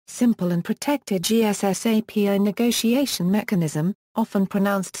simple and protected GSSAPI negotiation mechanism, often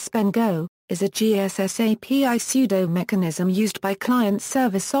pronounced spen-go, is a GSSAPI pseudo-mechanism used by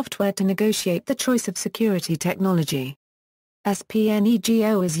client-server software to negotiate the choice of security technology.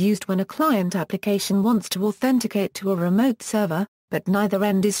 Spnego is used when a client application wants to authenticate to a remote server, but neither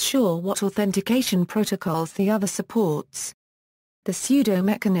end is sure what authentication protocols the other supports. The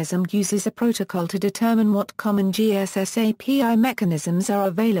pseudo-mechanism uses a protocol to determine what common GSSAPI mechanisms are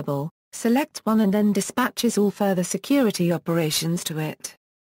available, selects one and then dispatches all further security operations to it.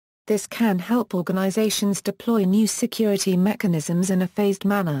 This can help organizations deploy new security mechanisms in a phased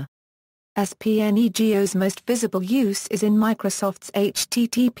manner. Spnego's most visible use is in Microsoft's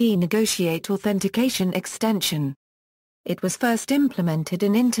HTTP Negotiate Authentication extension. It was first implemented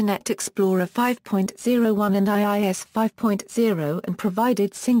in Internet Explorer 5.01 and IIS 5.0 and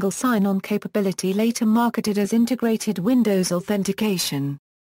provided single sign-on capability later marketed as Integrated Windows Authentication.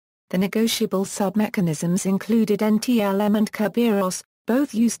 The negotiable sub-mechanisms included NTLM and Kerberos,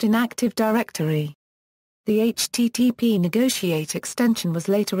 both used in Active Directory. The HTTP Negotiate extension was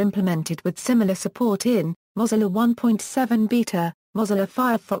later implemented with similar support in Mozilla 1.7 Beta, Mozilla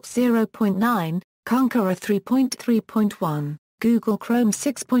Firefox 0.9, Concurrent 3.3.1, Google Chrome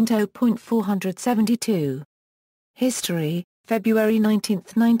 6.0.472. History: February 19,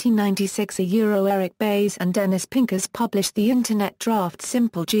 1996. Eric Bayes and Dennis Pincus published the Internet Draft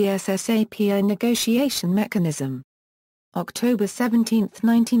Simple GSSAPI Negotiation Mechanism. October 17,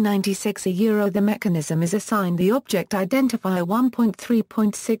 1996. The mechanism is assigned the object identifier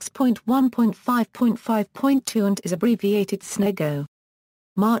 1.3.6.1.5.5.2 and is abbreviated Spnego.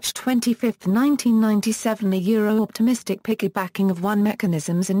 March 25, 1997. Optimistic piggybacking of one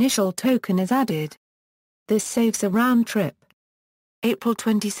mechanism's initial token is added. This saves a round trip. April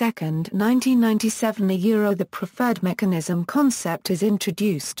 22, 1997. The preferred mechanism concept is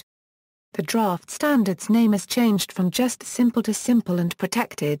introduced. The draft standard's name is changed from just simple to simple and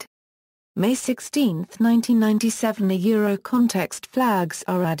protected. May 16, 1997. Context flags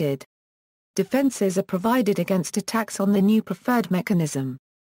are added. Defenses are provided against attacks on the new preferred mechanism.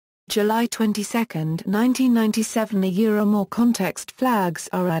 July 22, 1997. More context flags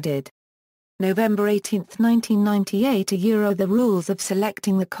are added. November 18, 1998. The rules of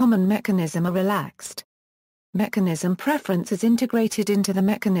selecting the common mechanism are relaxed. Mechanism preference is integrated into the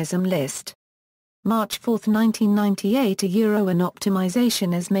mechanism list. March 4, 1998. An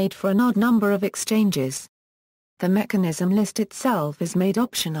optimization is made for an odd number of exchanges. The mechanism list itself is made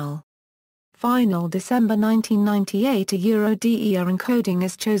optional. Final December 1998. DER encoding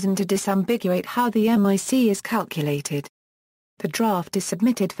is chosen to disambiguate how the MIC is calculated. The draft is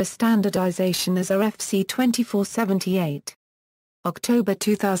submitted for standardization as RFC 2478. October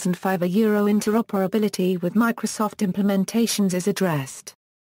 2005. Interoperability with Microsoft implementations is addressed.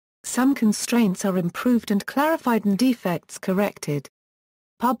 Some constraints are improved and clarified and defects corrected.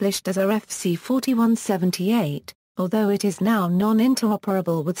 Published as RFC 4178. Although it is now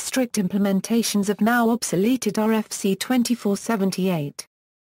non-interoperable with strict implementations of now obsoleted RFC 2478.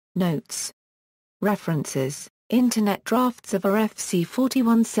 Notes. References: Internet drafts of RFC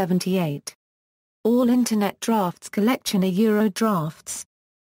 4178. All Internet Drafts Collection Drafts.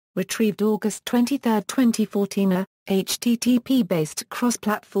 Retrieved August 23, 2014. HTTP-based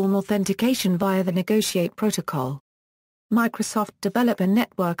cross-platform authentication via the Negotiate protocol. Microsoft Developer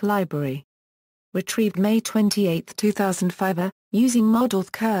Network Library. Retrieved May 28, 2005, using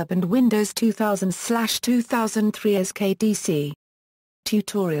ModAuthCerb and Windows 2000/2003 SKDC.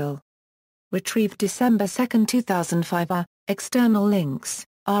 Tutorial. Retrieved December 2, 2005, external links,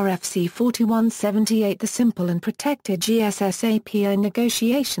 RFC 4178. The Simple and Protected GSSAPI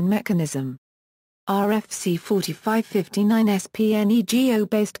Negotiation Mechanism. RFC 4559.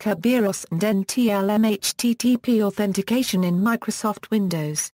 Spnego-based Kerberos and NTLM HTTP authentication in Microsoft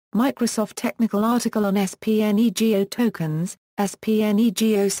Windows. Microsoft Technical article on Spnego tokens,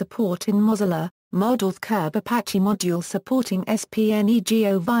 Spnego support in Mozilla, ModAuthCerb Apache module supporting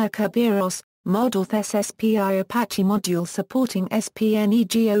Spnego via Kerberos, ModAuth SSPI Apache module supporting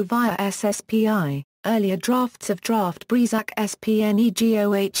Spnego via SSPI, earlier drafts of Draft Breezak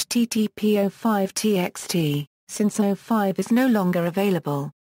Spnego HTTP 05 TXT, since 05 is no longer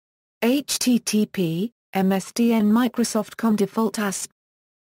available. HTTP, MSDN Microsoft.com default ASP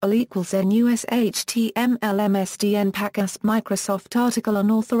 =NUS HTML MSDN PAC ASP Microsoft article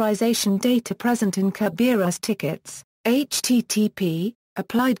on authorization data present in Kerberos tickets, http,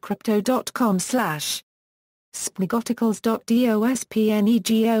 appliedcrypto.com/ spnegoticals.do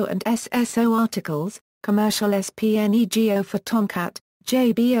Spnego and SSO articles, commercial Spnego for Tomcat,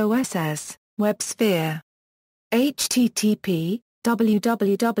 JBOSS, WebSphere. http,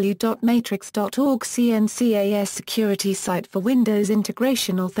 www.matrix.org CNCAS security site for Windows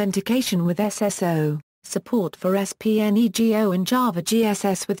integration authentication with SSO, support for SPNEGO and Java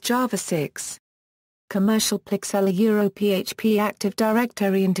GSS with Java 6. Commercial Plixella Euro PHP Active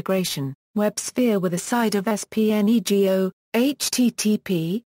Directory integration, WebSphere with a side of SPNEGO,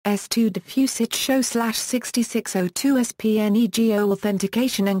 HTTP, S2 diffuseit show/6602 SPNEGO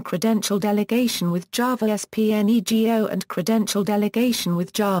authentication and credential delegation with Java SPNEGO and credential delegation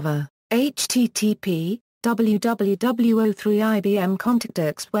with Java, HTTP, www.03 IBM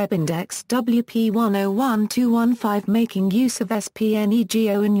ContactX WebIndex WP101215 making use of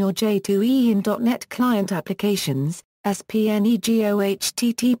SPNEGO in your J2EE and .NET client applications, SPNEGO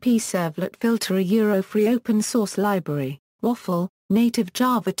HTTP servlet filter a Euro free open source library, Waffle, native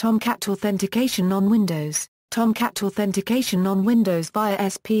Java Tomcat authentication on Windows, Tomcat authentication on Windows via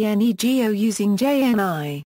SPNEGO using JNI.